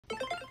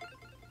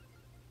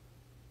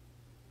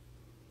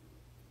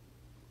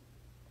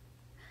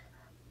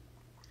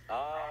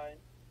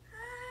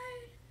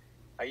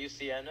Are you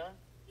Sienna?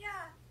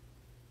 Yeah.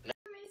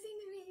 Amazing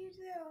to meet you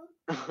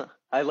too.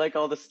 I like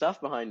all the stuff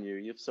behind you.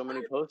 You have so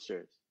many Oh,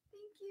 posters.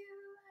 thank you.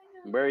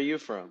 I know. Where are you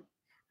from?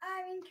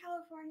 I'm in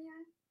California.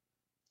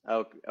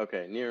 Oh,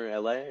 okay. Near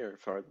LA or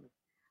farther?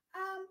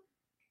 Um,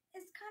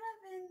 it's kind of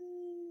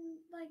in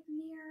like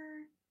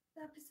near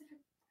the Pacific.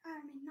 I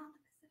mean, not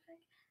the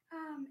Pacific.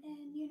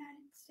 In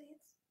United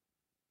States.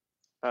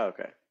 Oh,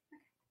 okay.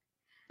 Okay.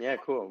 Yeah,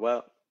 cool.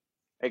 Well,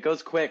 it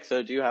goes quick.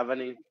 So do you have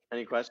any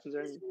questions or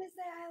I'm just anything? gonna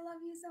say I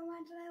love you so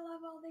much, and I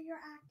love all that you're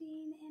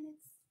acting, and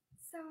it's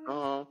so amazing.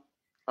 Oh,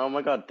 oh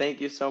my God. Thank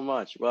you so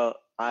much. Well,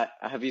 I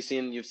have you've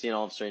seen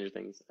all of Stranger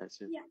Things, I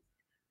assume. Yeah.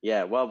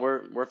 Yeah, well,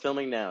 we're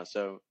filming now,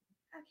 so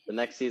the Okay.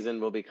 next season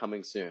will be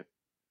coming soon.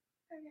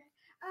 Okay.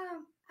 I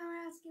want to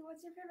ask you,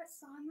 what's your favorite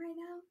song right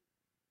now?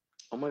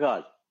 Oh my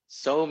God.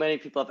 So many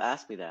people have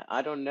asked me that.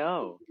 I don't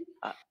know.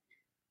 I,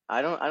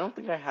 I don't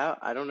think I have.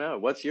 I don't know.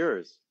 What's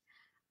yours?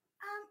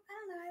 I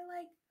don't know. I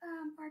like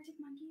Arctic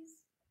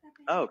Monkeys. That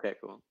Oh, band. okay,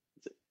 cool.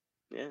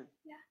 Yeah.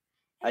 Yeah.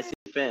 I see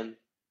And Finn.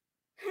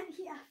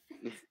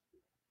 yeah.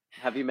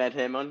 Have you met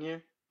him on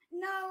here?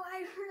 No, I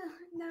really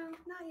no,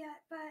 not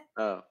yet.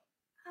 But Oh.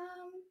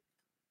 um,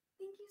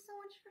 thank you so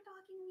much for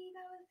talking to me.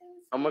 That was it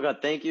was Oh so. my God,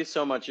 thank you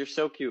so much. You're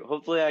so cute.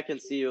 Hopefully I can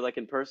see you like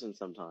in person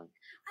sometime.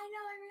 I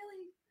know. I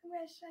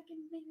really wish I could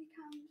maybe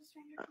come to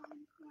Stranger Con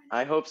one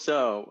I day. hope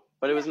so.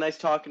 But it Yeah. was nice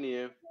talking to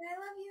you. I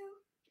love you.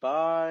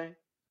 Bye.